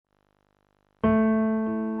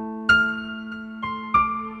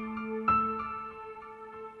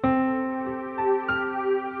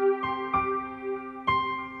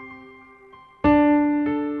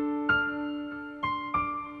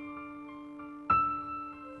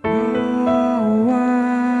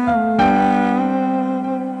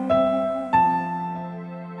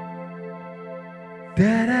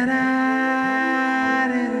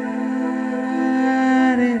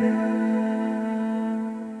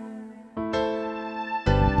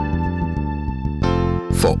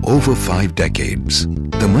For over 5 decades,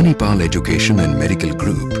 the Manipal Education and Medical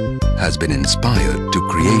Group has been inspired to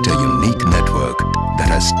create a unique network that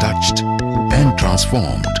has touched and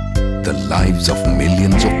transformed the lives of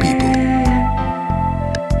millions of people.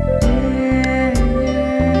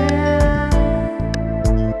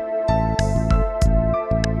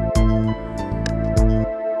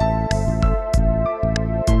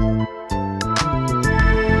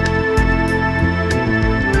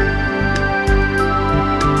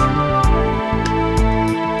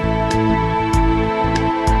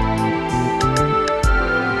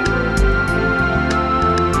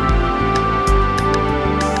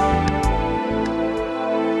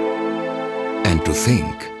 And to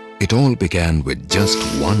think, it all began with just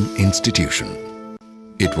one institution.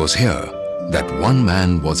 It was here that one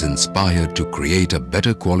man was inspired to create a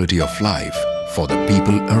better quality of life for the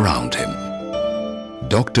people around him.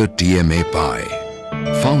 Dr. T.M.A. Pai,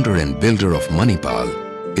 founder and builder of Manipal,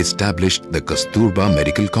 established the Kasturba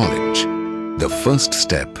Medical College, the first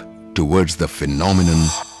step towards the phenomenon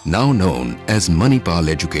now known as Manipal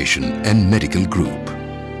Education and Medical Group.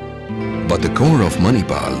 But the core of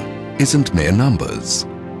Manipal isn't mere numbers.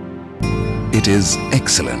 It is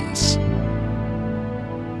excellence.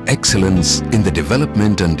 Excellence in the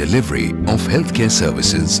development and delivery of healthcare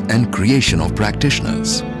services and creation of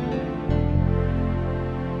practitioners.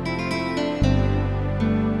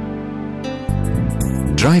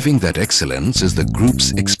 Driving that excellence is the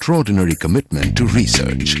group's extraordinary commitment to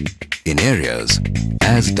research in areas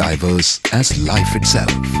as diverse as life itself.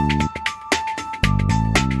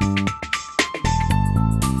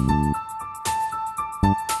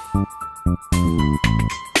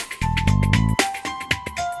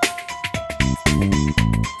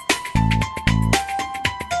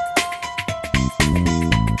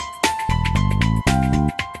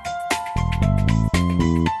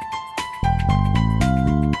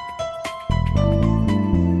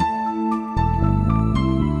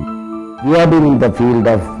 We have been in the field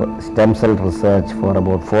of stem cell research for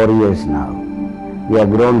about 4 years now. We have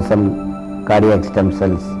grown some cardiac stem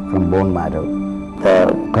cells from bone marrow.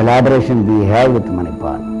 The collaboration we have with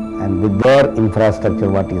Manipal and with their infrastructure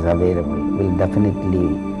what is available will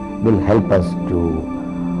definitely help us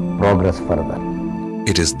to progress further.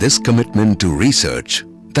 It is this commitment to research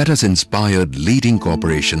that has inspired leading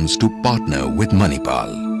corporations to partner with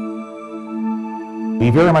Manipal. We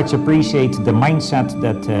very much appreciate the mindset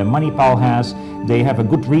that Manipal has. They have a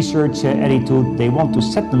good research attitude. They want to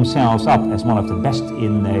set themselves up as one of the best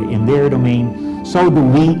in their domain. So do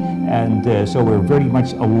we, and so we're very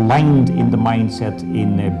much aligned in the mindset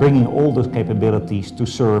in bringing all those capabilities to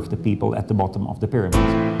serve the people at the bottom of the pyramid.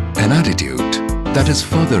 An attitude that is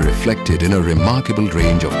further reflected in a remarkable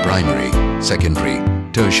range of primary, secondary,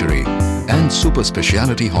 tertiary and super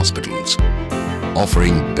specialty hospitals,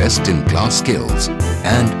 offering best-in-class skills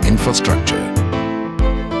and infrastructure.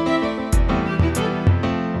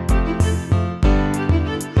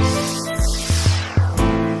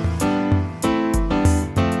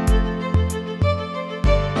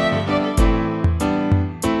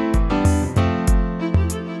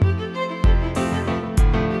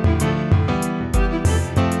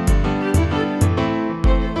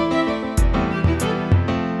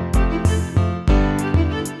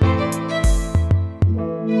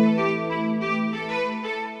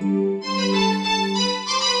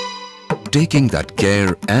 Taking that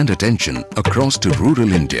care and attention across to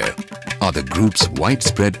rural India are the group's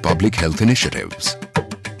widespread public health initiatives,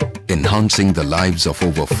 enhancing the lives of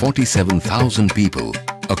over 47,000 people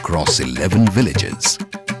across 11 villages.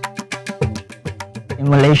 In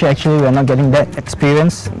Malaysia, actually, we are not getting that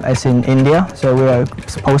experience as in India. So we are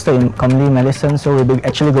posted in community medicine. So we'll be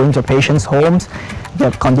actually going to patients' homes,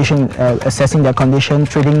 their condition, assessing their condition,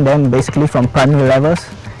 treating them basically from primary levels.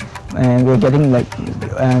 And we're getting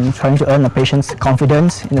trying to earn a patient's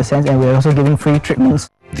confidence in a sense, and we're also giving free treatments.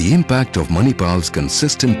 The impact of Manipal's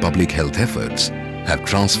consistent public health efforts have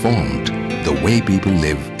transformed the way people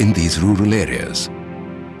live in these rural areas,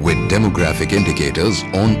 with demographic indicators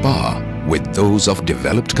on par with those of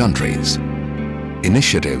developed countries.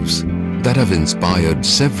 Initiatives that have inspired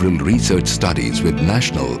several research studies with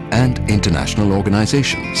national and international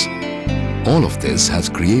organizations. All of this has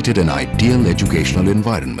created an ideal educational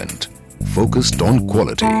environment focused on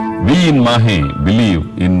quality. We in MAHE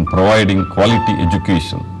believe in providing quality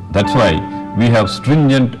education. That's why we have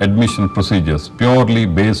stringent admission procedures purely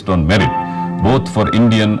based on merit, both for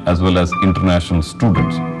Indian as well as international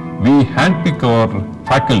students. We handpick our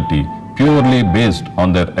faculty purely based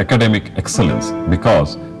on their academic excellence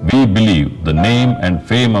because we believe the name and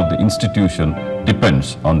fame of the institution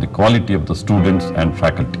depends on the quality of the students and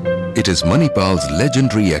faculty. It is Manipal's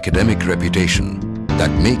legendary academic reputation that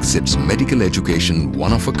makes its medical education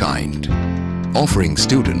one of a kind, offering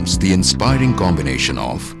students the inspiring combination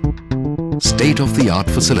of state-of-the-art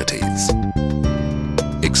facilities,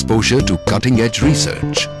 exposure to cutting-edge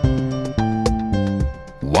research,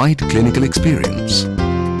 wide clinical experience,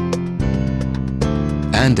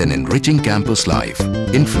 and an enriching campus life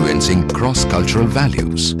influencing cross-cultural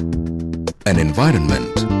values. An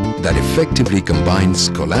environment that effectively combines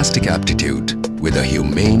scholastic aptitude with a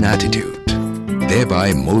humane attitude,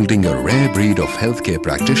 thereby molding a rare breed of healthcare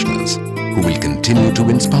practitioners who will continue to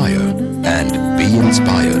inspire and be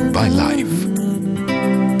inspired by life.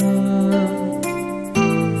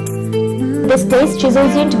 This taste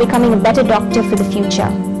chisels you into becoming a better doctor for the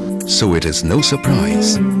future. So it is no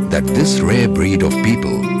surprise that this rare breed of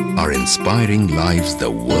people are inspiring lives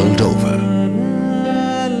the world over.